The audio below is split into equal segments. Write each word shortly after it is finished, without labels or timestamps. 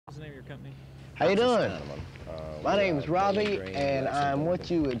company? How you doing? My name's Robby, and I'm what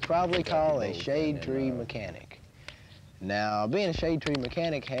you would probably call a shade tree mechanic. Now, being a shade tree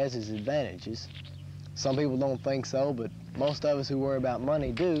mechanic has its advantages. Some people don't think so, but most of us who worry about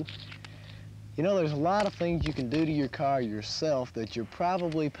money do. You know, there's a lot of things you can do to your car yourself that you're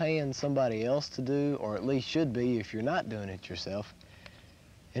probably paying somebody else to do, or at least should be if you're not doing it yourself.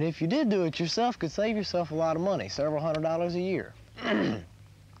 And if you did do it yourself, could save yourself a lot of money, several $100s a year.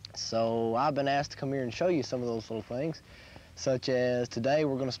 So I've been asked to come here and show you some of those little things, such as today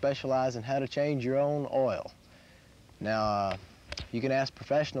we're going to specialize in how to change your own oil. Now, you can ask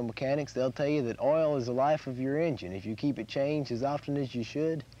professional mechanics. They'll tell you that oil is the life of your engine. If you keep it changed as often as you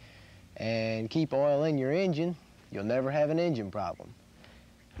should and keep oil in your engine, you'll never have an engine problem.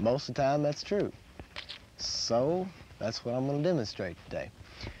 Most of the time, that's true. So that's what I'm going to demonstrate today.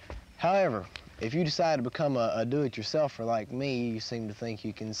 However, if you decide to become a do-it-yourselfer like me, you seem to think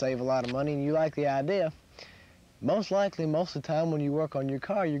you can save a lot of money and you like the idea, most likely, most of the time when you work on your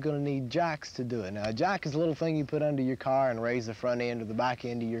car, you're going to need jacks to do it. Now, a jack is a little thing you put under your car and raise the front end or the back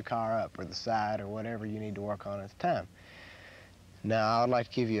end of your car up, or the side, or whatever you need to work on at the time. Now, I'd like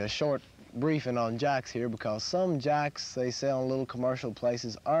to give you a short briefing on jacks here, because some jacks they sell in little commercial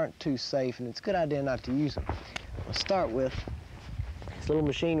places aren't too safe, and it's a good idea not to use them. We'll start with this little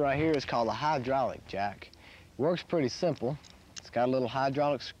machine right here. Is called a hydraulic jack. It works pretty simple. It's got a little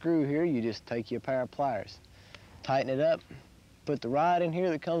hydraulic screw here. You just take you a pair of pliers, tighten it up, put the rod in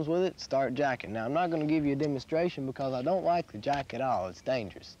here that comes with it, start jacking. Now, I'm not going to give you a demonstration because I don't like the jack at all. It's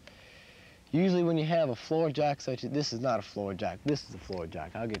dangerous. Usually when you have a floor jack such as, this is not a floor jack, this is a floor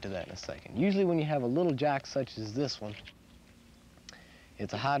jack. I'll get to that in a second. Usually when you have a little jack such as this one,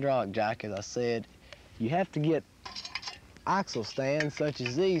 it's a hydraulic jack, as I said. You have to get axle stands such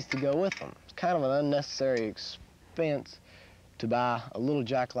as these to go with them. It's kind of an unnecessary expense to buy a little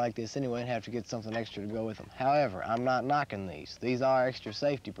jack like this anyway and have to get something extra to go with them. However, I'm not knocking these. These are extra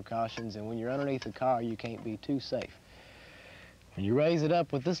safety precautions, and when you're underneath the car, you can't be too safe. When you raise it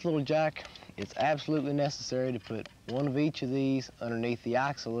up with this little jack, it's absolutely necessary to put one of each of these underneath the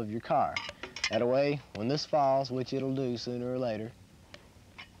axle of your car. That way, when this falls, which it'll do sooner or later,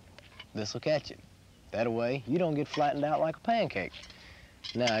 this will catch it. That way, you don't get flattened out like a pancake.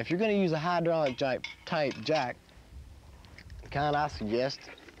 Now, if you're going to use a hydraulic type jack, the kind I suggest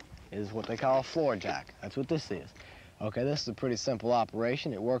is what they call a floor jack. That's what this is. Okay, this is a pretty simple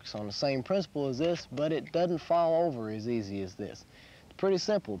operation. It works on the same principle as this, but it doesn't fall over as easy as this. It's pretty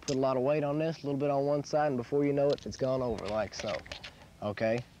simple. Put a lot of weight on this, a little bit on one side, and before you know it, it's gone over like so.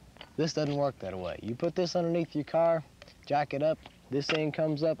 Okay? This doesn't work that way. You put this underneath your car, jack it up, this end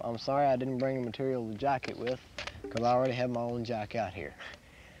comes up. I'm sorry I didn't bring the material to jack it with, because I already have my own jack out here.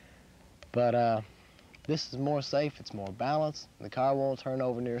 But this is more safe, it's more balanced, the car won't turn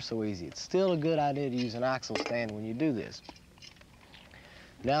over near so easy. It's still a good idea to use an axle stand when you do this.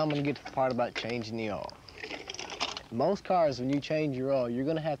 Now I'm going to get to the part about changing the oil. Most cars, when you change your oil, you're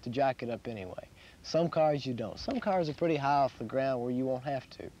going to have to jack it up anyway. Some cars you don't. Some cars are pretty high off the ground where you won't have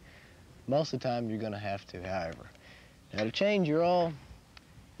to. Most of the time you're going to have to, however. Now, to change your oil,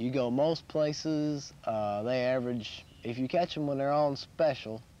 you go most places, they average, if you catch them when they're on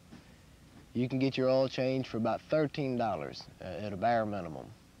special, you can get your oil changed for about $13 at a bare minimum,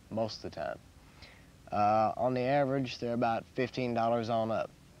 most of the time. On the average, they're about $15 on up.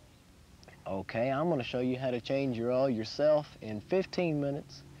 Okay, I'm going to show you how to change your oil yourself in 15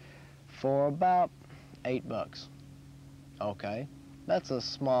 minutes for about $8. Okay, that's a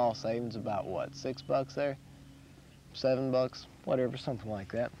small savings, about what, $6 there? $7, whatever, something like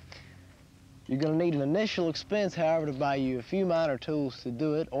that. You're going to need an initial expense, however, to buy you a few minor tools to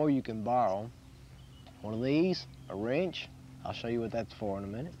do it, or you can borrow one of these, a wrench. I'll show you what that's for in a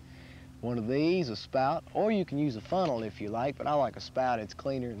minute. One of these, a spout, or you can use a funnel if you like, but I like a spout. It's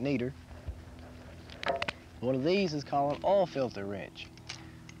cleaner and neater. One of these is called an oil filter wrench.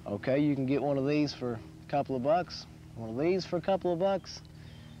 Okay, you can get one of these for a couple of bucks, one of these for a couple of bucks,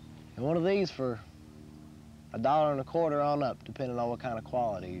 and one of these for $1.25 on up, depending on what kind of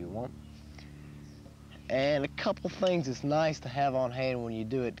quality you want. And a couple things that's nice to have on hand when you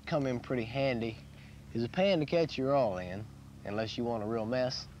do it, come in pretty handy, is a pan to catch your oil in, unless you want a real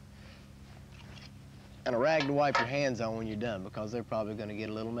mess, and a rag to wipe your hands on when you're done, because they're probably going to get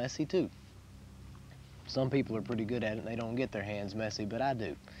a little messy too. Some people are pretty good at it and they don't get their hands messy, but I do.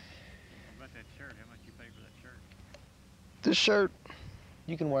 What about that shirt? How much you pay for that shirt? This shirt,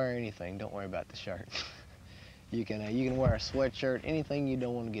 you can wear anything. Don't worry about the shirt. You can wear a sweatshirt, anything you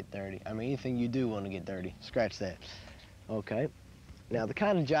don't want to get dirty. I mean, anything you do want to get dirty. Scratch that. Okay. Now, the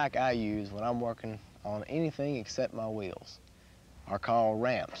kind of jack I use when I'm working on anything except my wheels are called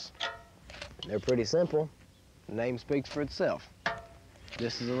ramps. They're pretty simple. The name speaks for itself.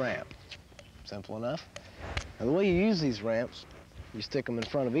 This is a ramp. Simple enough. Now the way you use these ramps, you stick them in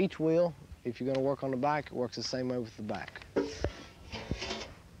front of each wheel. If you're going to work on the back, it works the same way with the back.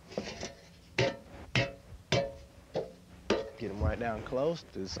 Get them right down close.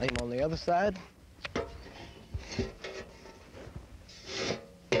 Do the same on the other side.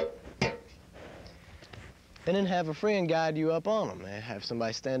 And then have a friend guide you up on them. And have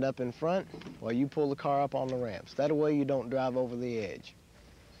somebody stand up in front while you pull the car up on the ramps. That way you don't drive over the edge.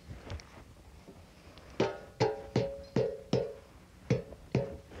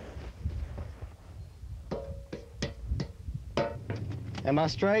 Am I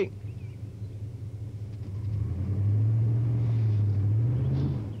straight?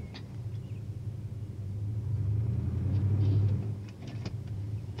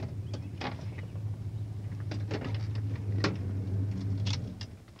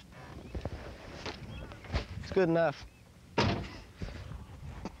 It's good enough.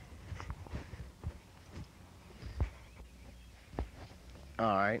 All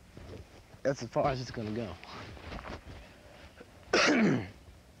right, that's as far as it's gonna go.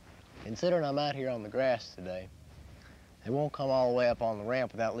 Considering I'm out here on the grass today, it won't come all the way up on the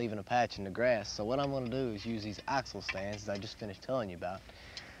ramp without leaving a patch in the grass. So what I'm gonna do is use these axle stands that I just finished telling you about.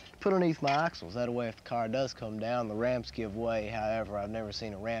 Put underneath my axles. That way if the car does come down, the ramps give way. However, I've never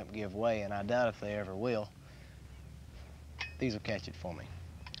seen a ramp give way, and I doubt if they ever will. These will catch it for me.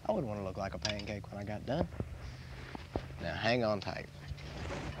 I wouldn't want to look like a pancake when I got done. Now hang on tight.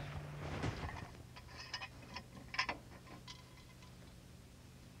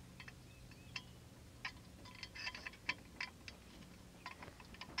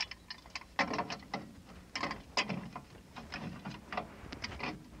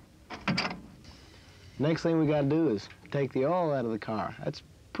 Next thing we gotta do is take the oil out of the car. That's a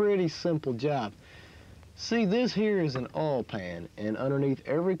pretty simple job. See, this here is an oil pan, and underneath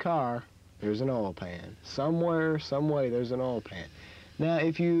every car, there's an oil pan. Somewhere, some way, there's an oil pan. Now,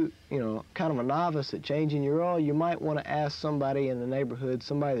 if you know, kind of a novice at changing your oil, you might want to ask somebody in the neighborhood,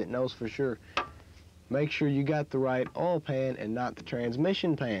 somebody that knows for sure. Make sure you got the right oil pan and not the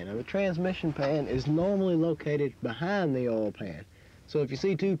transmission pan. Now, the transmission pan is normally located behind the oil pan. So if you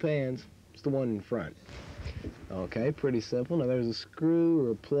see two pans, it's the one in front. Okay, pretty simple. Now there's a screw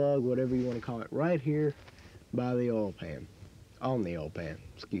or a plug, whatever you want to call it, right here by the oil pan. On the oil pan,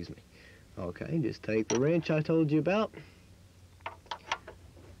 excuse me. Okay, just take the wrench I told you about.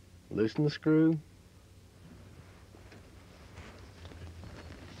 Loosen the screw.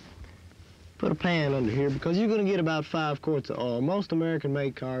 Put a pan under here because you're going to get about 5 quarts of oil. Most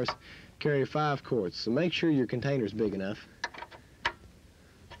American-made cars carry 5 quarts, so make sure your container's big enough.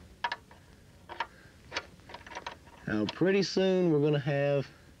 Now, pretty soon we're going to have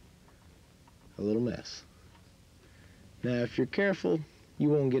a little mess. Now, if you're careful, you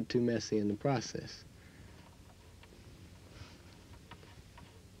won't get too messy in the process.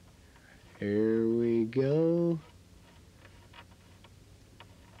 Here we go.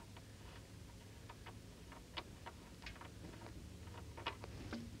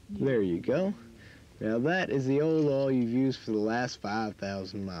 There you go. Now that is the old oil you've used for the last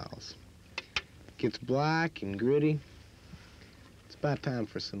 5,000 miles. Gets black and gritty. It's about time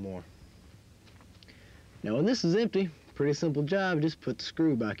for some more. Now when this is empty, pretty simple job, just put the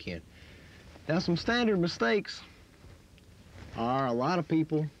screw back in. Now some standard mistakes are a lot of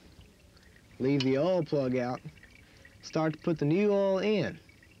people leave the oil plug out, start to put the new oil in.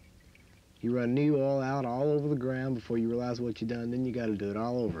 You run new oil out all over the ground before you realize what you've done, then you got to do it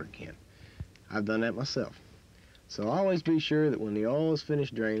all over again. I've done that myself. So always be sure that when the oil is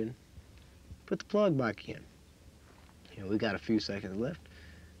finished draining, put the plug back in. You know, we got a few seconds left.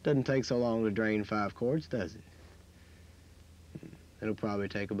 Doesn't take so long to drain 5 quarts, does it? It'll probably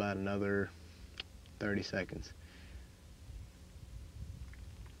take about another 30 seconds.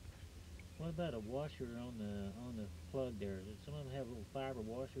 What about a washer on the plug there? Does some of them have little fiber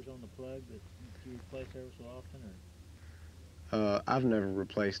washers on the plug that you replace every so often, or? I've never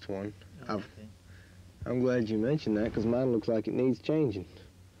replaced one. Oh, okay. I'm glad you mentioned that because mine looks like it needs changing.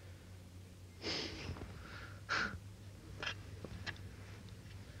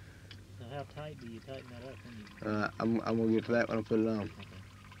 So how tight do you tighten that up when you? I'm gonna get to that when I put it on. Okay.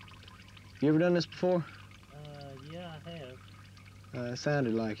 You ever done this before? Yeah, I have. It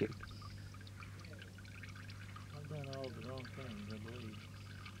sounded like it. I've done all the wrong things, I believe.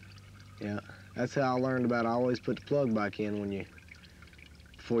 Yeah, that's how I learned about always put the plug back in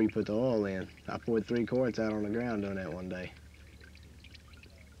before you put the oil in. I poured 3 quarts out on the ground doing that one day.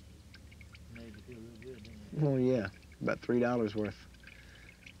 Made you feel real good, didn't it? Oh yeah, about $3 worth.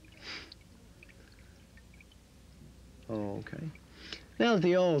 Okay. Now that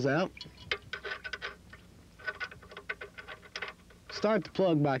the oil's out, start the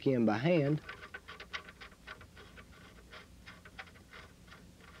plug back in by hand.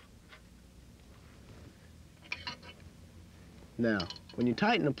 Now, when you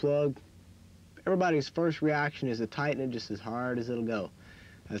tighten the plug, everybody's first reaction is to tighten it just as hard as it'll go.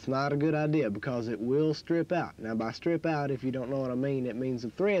 That's not a good idea because it will strip out. Now, by strip out, if you don't know what I mean, it means the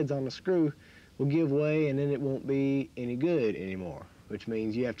threads on the screw will give way and then it won't be any good anymore, which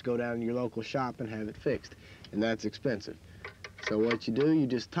means you have to go down to your local shop and have it fixed, and that's expensive. So what you do, you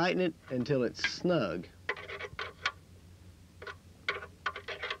just tighten it until it's snug.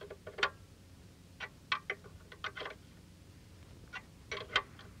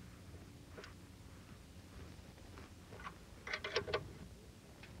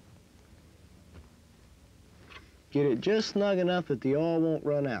 Get it just snug enough that the oil won't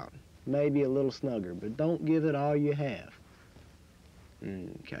run out. Maybe a little snugger, but don't give it all you have.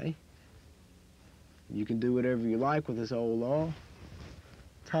 Okay. You can do whatever you like with this old oil.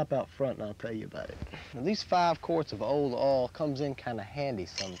 Hop out front and I'll tell you about it. Now, these 5 quarts of old oil comes in kind of handy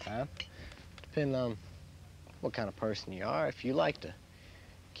sometime, depending on what kind of person you are. If you like to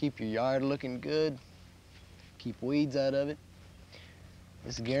keep your yard looking good, keep weeds out of it,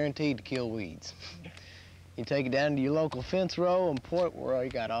 this is guaranteed to kill weeds. You take it down to your local fence row and pour it where you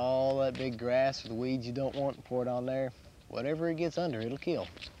got all that big grass or the weeds you don't want, and pour it on there. Whatever it gets under, it'll kill.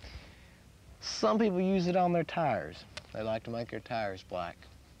 Some people use it on their tires. They like to make their tires black.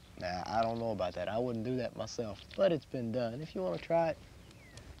 Now, I don't know about that. I wouldn't do that myself, but it's been done. If you want to try it,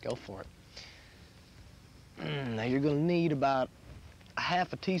 go for it. Now, you're going to need about a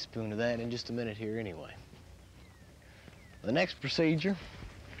half a teaspoon of that in just a minute here anyway. The next procedure,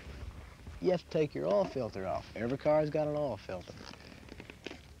 you have to take your oil filter off. Every car's got an oil filter.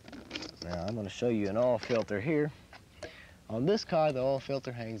 Now, I'm going to show you an oil filter here. On this car, the oil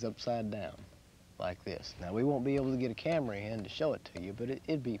filter hangs upside down, like this. Now, we won't be able to get a camera in to show it to you, but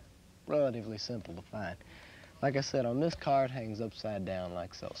it'd be relatively simple to find. Like I said, on this car, it hangs upside down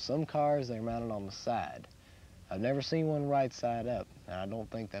like so. Some cars, they're mounted on the side. I've never seen one right side up, and I don't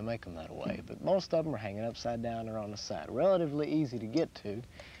think they make them that way, but most of them are hanging upside down or on the side. Relatively easy to get to.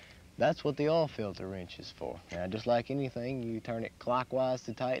 That's what the oil filter wrench is for. Now, just like anything, you turn it clockwise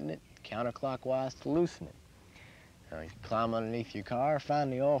to tighten it, counterclockwise to loosen it. Now, you climb underneath your car,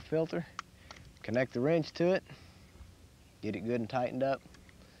 find the oil filter, connect the wrench to it, get it good and tightened up,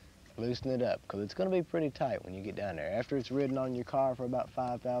 loosen it up, because it's going to be pretty tight when you get down there. After it's ridden on your car for about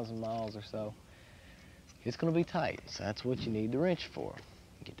 5,000 miles or so, it's going to be tight, so that's what you need the wrench for.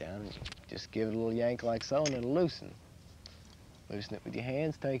 Get down and just give it a little yank like so, and it'll loosen. Loosen it with your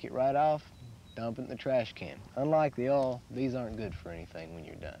hands, take it right off, dump it in the trash can. Unlike the oil, these aren't good for anything when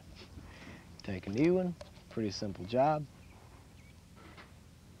you're done. Take a new one, pretty simple job.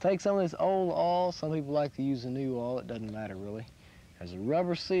 Take some of this old oil. Some people like to use a new oil. It doesn't matter really. There's a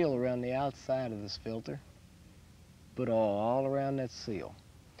rubber seal around the outside of this filter. Put oil all around that seal.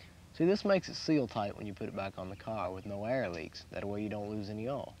 See, this makes it seal tight when you put it back on the car with no air leaks. That way you don't lose any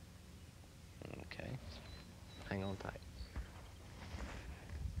oil. Okay, hang on tight.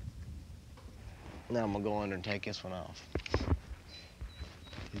 Now I'm gonna go under and take this one off.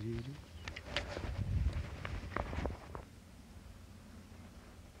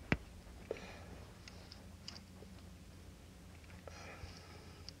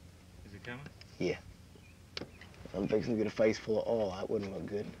 Is it coming? Yeah. I'm fixing to get a face full of oil. That wouldn't look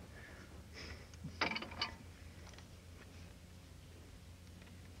good.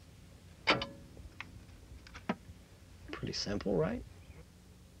 Pretty simple, right?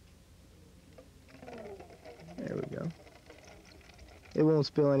 There we go. It won't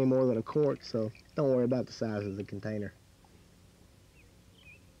spill any more than a quart, so don't worry about the size of the container.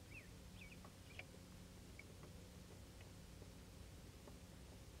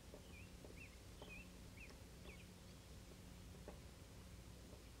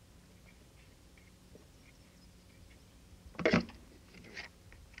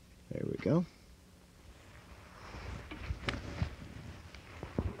 There we go.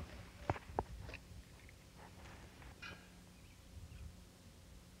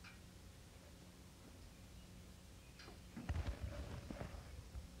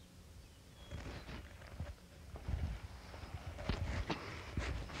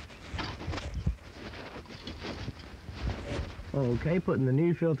 Okay, putting the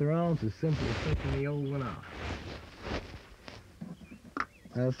new filter on is as simple as taking the old one off.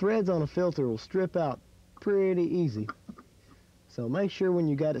 Now, the threads on a filter will strip out pretty easy. So make sure when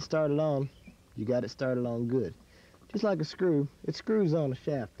you got it started on, you got it started on good. Just like a screw, it screws on a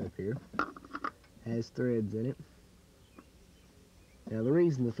shaft up here. Has threads in it. Now the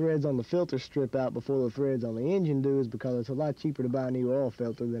reason the threads on the filter strip out before the threads on the engine do is because it's a lot cheaper to buy a new oil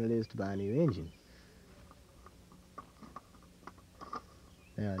filter than it is to buy a new engine.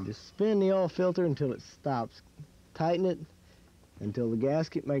 Now just spin the oil filter until it stops. Tighten it until the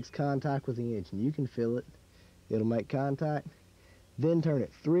gasket makes contact with the engine. You can feel it. It'll make contact. Then turn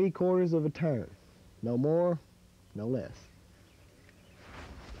it 3/4 of a turn. No more, no less.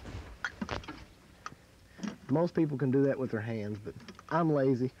 Most people can do that with their hands, but I'm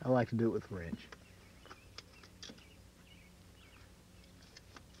lazy. I like to do it with a wrench.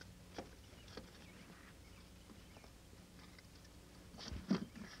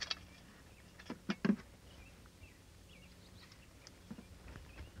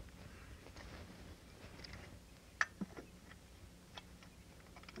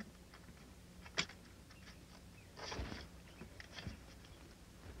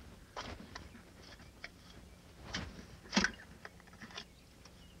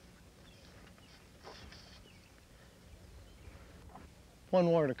 One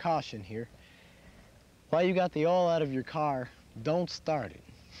word of caution here. While you got the oil out of your car, don't start it.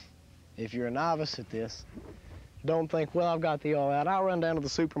 If you're a novice at this, don't think, well, I've got the oil out. I'll run down to the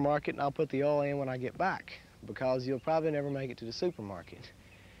supermarket and I'll put the oil in when I get back, because you'll probably never make it to the supermarket.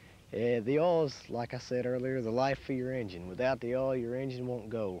 The oil is, like I said earlier, the life for your engine. Without the oil, your engine won't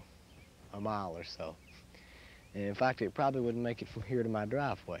go a mile or so. And in fact, it probably wouldn't make it from here to my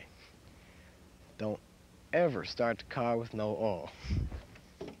driveway. Don't ever start the car with no oil.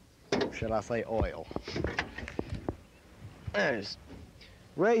 Shall I say oil? Just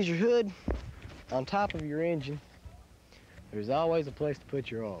raise your hood on top of your engine. There's always a place to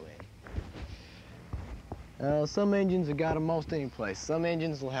put your oil in. Some engines have got them most any place. Some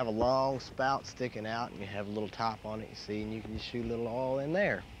engines will have a long spout sticking out and you have a little top on it, you see, and you can just shoot a little oil in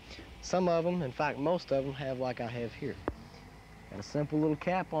there. Some of them, in fact most of them, have like I have here. Got a simple little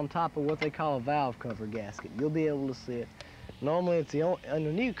cap on top of what they call a valve cover gasket. You'll be able to see it. Normally it's the only, on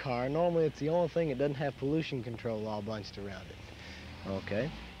a new car, normally it's the only thing that doesn't have pollution control all bunched around it. Okay,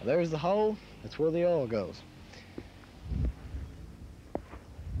 well, there's the hole. That's where the oil goes.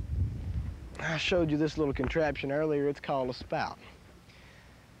 I showed you this little contraption earlier. It's called a spout.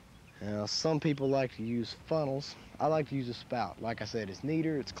 Now, some people like to use funnels. I like to use a spout. Like I said, it's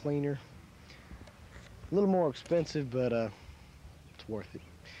neater, it's cleaner. A little more expensive, but it's worth it.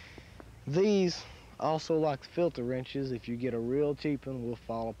 These, also like the filter wrenches, if you get a real cheap one, will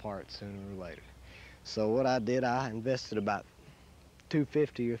fall apart sooner or later. So what I did, I invested about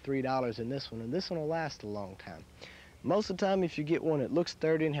 $2.50 or $3 in this one, and this one will last a long time. Most of the time, if you get one that looks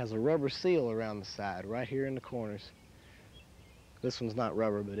sturdy and has a rubber seal around the side, right here in the corners. This one's not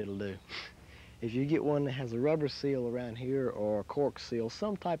rubber, but it'll do. If you get one that has a rubber seal around here or a cork seal,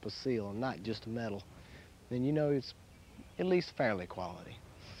 some type of seal, not just metal, then you know it's at least fairly quality.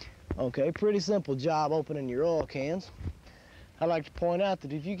 Okay, pretty simple job opening your oil cans. I'd like to point out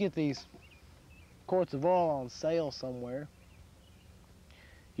that if you get these quarts of oil on sale somewhere,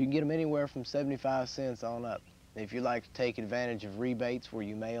 you can get them anywhere from 75 cents on up. If you like to take advantage of rebates where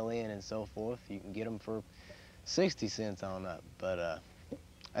you mail in and so forth, you can get them for 60 cents on up, but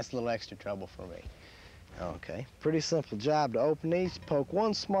that's a little extra trouble for me. Okay, pretty simple job to open these. Poke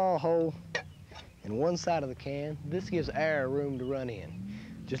one small hole in one side of the can. This gives air room to run in.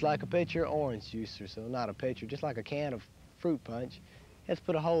 Just like a pitcher of orange juice, or so, not a pitcher, just like a can of fruit punch. You have to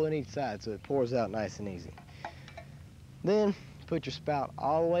put a hole in each side so it pours out nice and easy. Then put your spout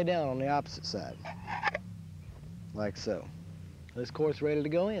all the way down on the opposite side, like so. This quart's ready to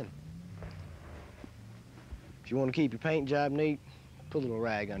go in. If you want to keep your paint job neat, put a little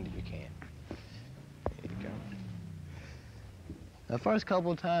rag under your can. There you go. The first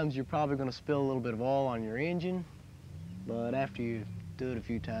couple of times you're probably going to spill a little bit of oil on your engine, but after you do it a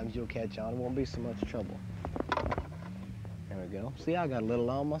few times, you'll catch on. It won't be so much trouble. There we go. See, I got a little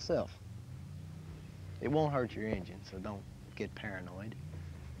on myself. It won't hurt your engine, so don't get paranoid.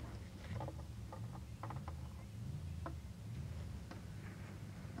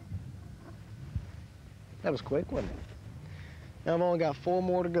 That was quick, wasn't it? Now I've only got 4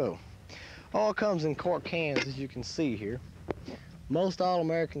 more to go. All comes in quart cans, as you can see here. Most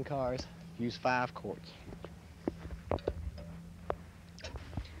all-American cars use 5 quarts.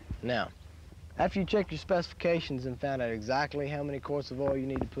 Now, after you check your specifications and found out exactly how many quarts of oil you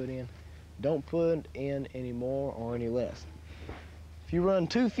need to put in, don't put in any more or any less. If you run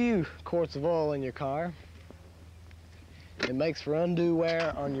too few quarts of oil in your car, it makes for undue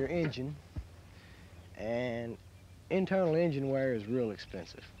wear on your engine, and internal engine wear is real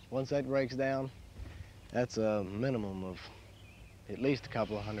expensive. Once that breaks down, that's a minimum of at least a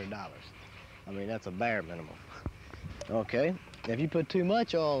couple of $100. I mean, that's a bare minimum. Okay, Now, if you put too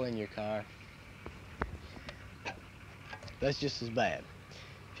much oil in your car, that's just as bad.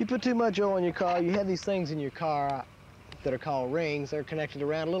 If you put too much oil in your car, you have these things in your car that are called rings. They're connected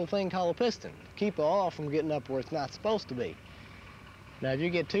around a little thing called a piston. Keep the oil from getting up where it's not supposed to be. Now, if you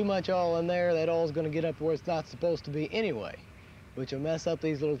get too much oil in there, that oil's going to get up where it's not supposed to be anyway, which will mess up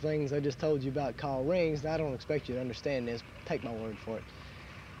these little things I just told you about called rings. Now, I don't expect you to understand this. Take my word for it.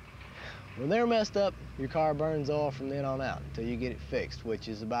 When they're messed up, your car burns oil from then on out until you get it fixed, which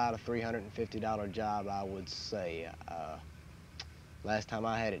is about a $350 job, I would say. Last time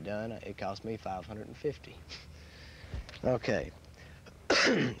I had it done, it cost me $550. Okay.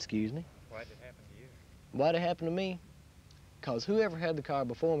 Excuse me. Why'd it happen to you? Why'd it happen to me? Because whoever had the car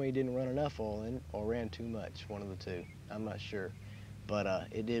before me didn't run enough oil in it or ran too much, one of the two. I'm not sure. But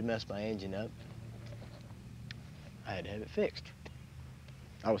it did mess my engine up. I had to have it fixed.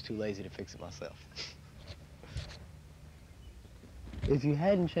 I was too lazy to fix it myself. If you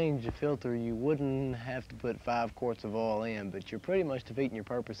hadn't changed the filter, you wouldn't have to put 5 quarts of oil in, but you're pretty much defeating your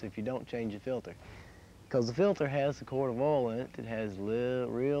purpose if you don't change the filter. Because the filter has a quart of oil in it. It has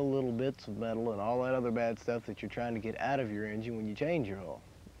real little bits of metal and all that other bad stuff that you're trying to get out of your engine when you change your oil.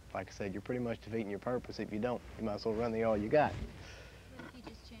 Like I said, you're pretty much defeating your purpose if you don't. You might as well run the oil you got. What if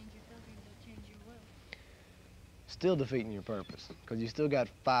you just change your filter and don't change your oil? Still defeating your purpose, because you still got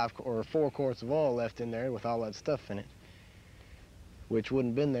 5 or 4 quarts of oil left in there with all that stuff in it, which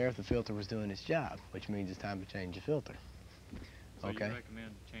wouldn't have been there if the filter was doing its job, which means it's time to change the filter. So Okay. you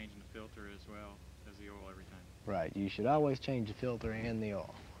recommend changing the filter as well as the oil every time? Right, you should always change the filter and the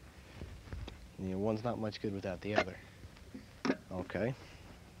oil. You know, one's not much good without the other. Okay.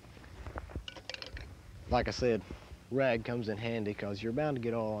 Like I said, rag comes in handy because you're bound to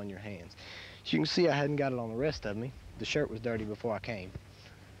get oil on your hands. As you can see, I hadn't got it on the rest of me. The shirt was dirty before I came.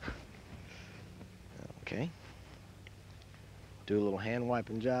 Okay. Do a little hand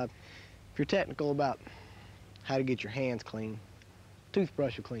wiping job. If you're technical about how to get your hands clean,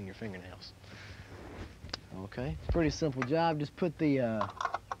 toothbrush will clean your fingernails. Okay, pretty simple job. Just put the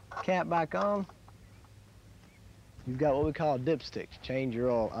cap back on. You've got what we call a dipstick to change your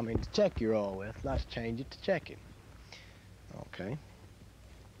oil, to check your oil with, not to change it, to check it. Okay.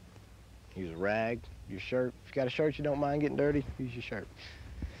 Use a rag, your shirt. If you got a shirt you don't mind getting dirty, use your shirt.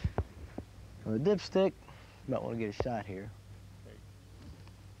 On the dipstick, you might want to get a shot here.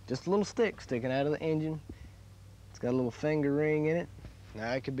 Just a little stick sticking out of the engine. It's got a little finger ring in it.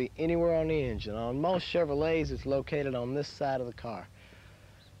 Now, it could be anywhere on the engine. On most Chevrolets, it's located on this side of the car.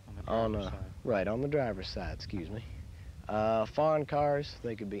 On the driver's side. Right, on the driver's side, excuse me. Foreign cars,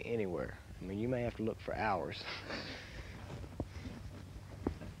 they could be anywhere. You may have to look for hours.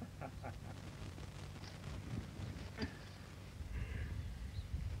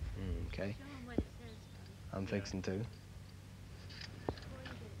 Okay, Show them what it says, Robby, I'm fixing to. before you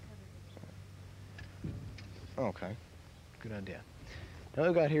get it covered. Okay, good idea. Now, what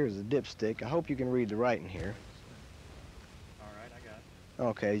we got here is a dipstick. I hope you can read the writing here. All right, I got it.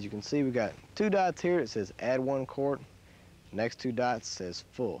 Okay, as you can see, we got 2 dots here. It says add 1 quart. Next 2 dots says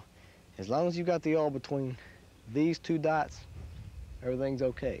full. As long as you got the oil between these 2 dots, everything's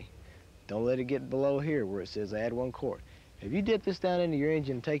okay. Don't let it get below here where it says add 1 quart. If you dip this down into your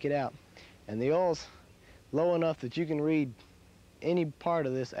engine and take it out, and the oil's low enough that you can read any part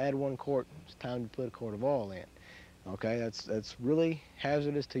of this add 1 quart, it's time to put a quart of oil in. Okay, that's really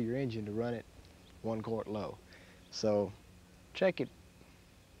hazardous to your engine to run it 1 quart low. So check it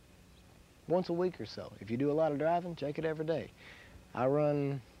once a week or so. If you do a lot of driving, check it every day. I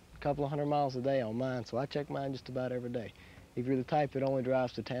run a couple of 100 miles a day on mine, so I check mine just about every day. If you're the type that only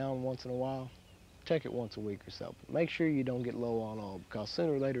drives to town once in a while, check it once a week or so. But make sure you don't get low on oil, because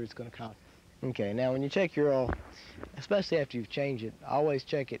sooner or later it's going to cost. Okay, now when you check your oil, especially after you've changed it, always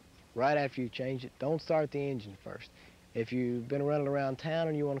check it right after you change it. Don't start the engine first. If you've been running around town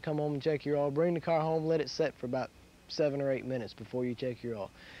and you want to come home and check your oil, bring the car home, let it set for about 7 or 8 minutes before you check your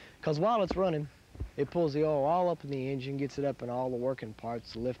oil. Because while it's running, it pulls the oil all up in the engine, gets it up in all the working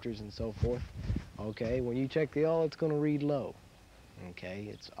parts, the lifters and so forth. Okay, when you check the oil, it's going to read low. Okay,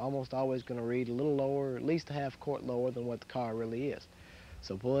 it's almost always going to read a little lower, at least a half quart lower than what the car really is.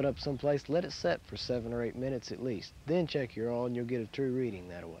 So pull it up someplace, let it set for 7 or 8 minutes at least. Then check your oil and you'll get a true reading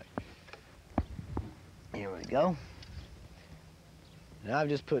that way. Here we go. Now I've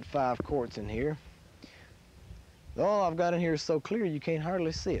just put 5 quarts in here. The oil I've got in here is so clear you can't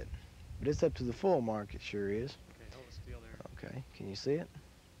hardly see it. But it's up to the full mark, it sure is. Okay, hold it still there. Okay, can you see it?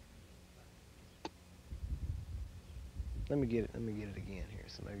 Let me get it again here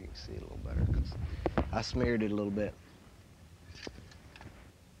so maybe you can see it a little better, because I smeared it a little bit.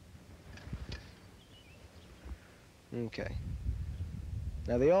 Okay.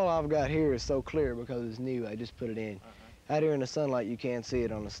 Now the oil I've got here is so clear because it's new. I just put it in. Out here in the sunlight, you can't see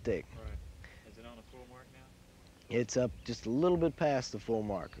it on the stick. Right. Is it on a full mark now? It's up just a little bit past the full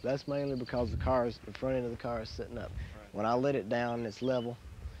mark. That's mainly because the front end of the car is sitting up. Right. When I let it down and it's level,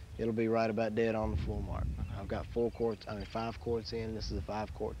 it'll be right about dead on the full mark. I've got 5 quarts in. This is a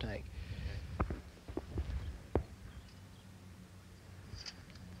 5-quart tank.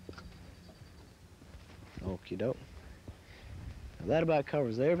 Okie doke. That about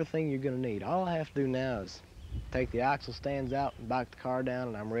covers everything you're gonna need. All I have to do now is take the axle stands out and back the car down,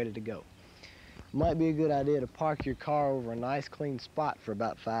 and I'm ready to go. It might be a good idea to park your car over a nice clean spot for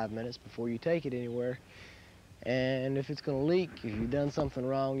about 5 minutes before you take it anywhere. And if it's gonna leak, if you've done something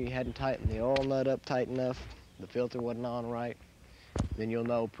wrong, you hadn't tightened the oil nut up tight enough, the filter wasn't on right, then you'll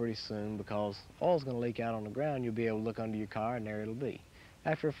know pretty soon, because oil's gonna leak out on the ground. You'll be able to look under your car and there it'll be.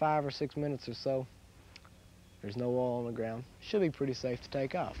 After 5 or 6 minutes or so, there's no oil on the ground. Should be pretty safe to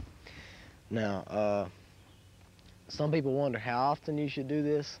take off. Now, some people wonder how often you should do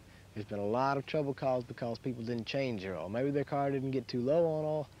this. There's been a lot of trouble caused because people didn't change their oil. Maybe their car didn't get too low on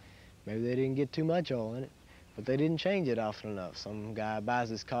oil. Maybe they didn't get too much oil in it, but they didn't change it often enough. Some guy buys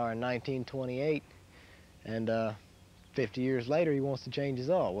his car in 1928, and 50 years later he wants to change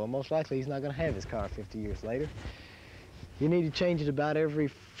his oil. Well, most likely he's not going to have his car 50 years later. You need to change it about every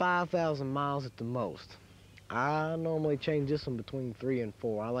 5,000 miles at the most. I normally change this one between 3 and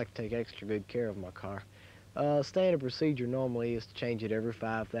 4. I like to take extra good care of my car. Standard procedure normally is to change it every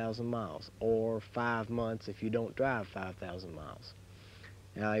 5,000 miles, or 5 months if you don't drive 5,000 miles.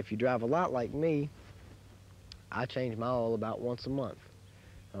 Now, if you drive a lot like me, I change my oil about once a month.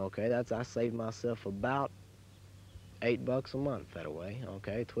 Okay, I save myself about $8 a month that way.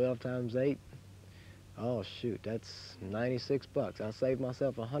 Okay, 12 times 8. Oh shoot, that's 96 bucks. I save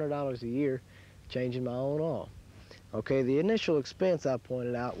myself $100 a year changing my own oil. Okay, the initial expense I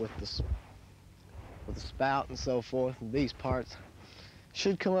pointed out with the spout and so forth and these parts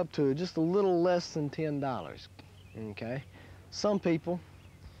should come up to just a little less than $10. Okay, some people,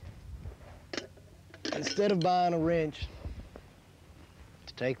 instead of buying a wrench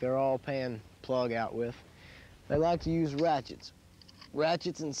to take their oil pan plug out with, they like to use ratchets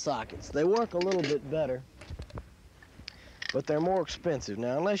and sockets. They work a little bit better, but they're more expensive.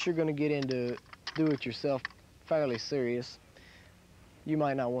 Now, unless you're going to get into do-it-yourself fairly serious, you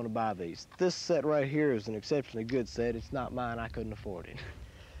might not want to buy these. This set right here is an exceptionally good set. It's not mine. I couldn't afford it.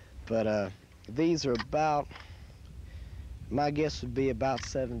 But these are about, my guess would be about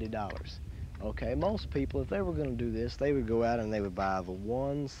 $70. Okay, most people, if they were going to do this, they would go out and they would buy the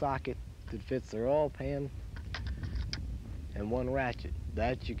one socket that fits their oil pan and one ratchet.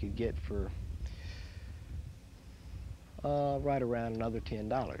 That you could get for right around another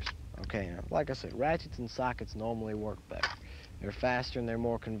 $10. Okay, now, like I said, ratchets and sockets normally work better. They're faster and they're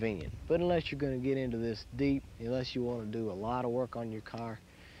more convenient. But unless you're going to get into this deep, unless you want to do a lot of work on your car,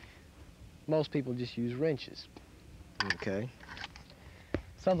 most people just use wrenches. Okay.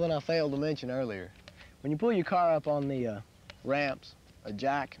 Something I failed to mention earlier. When you pull your car up on the ramps, a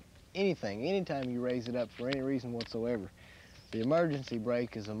jack, anything, anytime you raise it up for any reason whatsoever, the emergency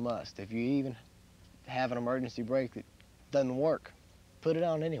brake is a must. If you even have an emergency brake that doesn't work, put it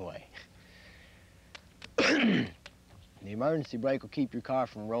on anyway. The emergency brake will keep your car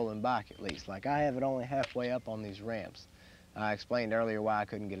from rolling back at least. Like I have it only halfway up on these ramps. I explained earlier why I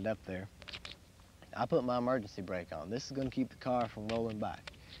couldn't get it up there. I put my emergency brake on. This is going to keep the car from rolling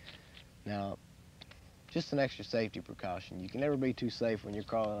back. Now, just an extra safety precaution. You can never be too safe when you're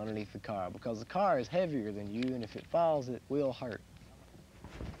crawling underneath the car because the car is heavier than you, and if it falls, it will hurt.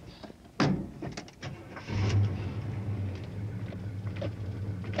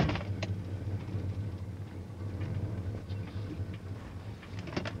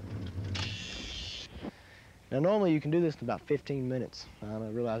 Now, normally you can do this in about 15 minutes. I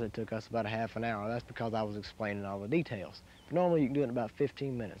realize it took us about a half an hour. That's because I was explaining all the details. But normally you can do it in about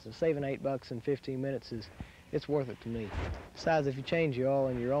 15 minutes. And saving $8 in 15 minutes it's worth it to me. Besides, if you change your oil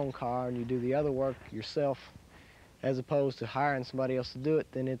in your own car and you do the other work yourself, as opposed to hiring somebody else to do it,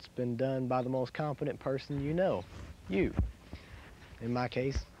 then it's been done by the most competent person you know, you. In my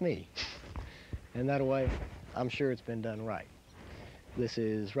case, me. And that way, I'm sure it's been done right. This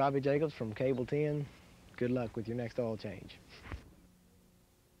is Robby Jacobs from Cable 10. Good luck with your next oil change.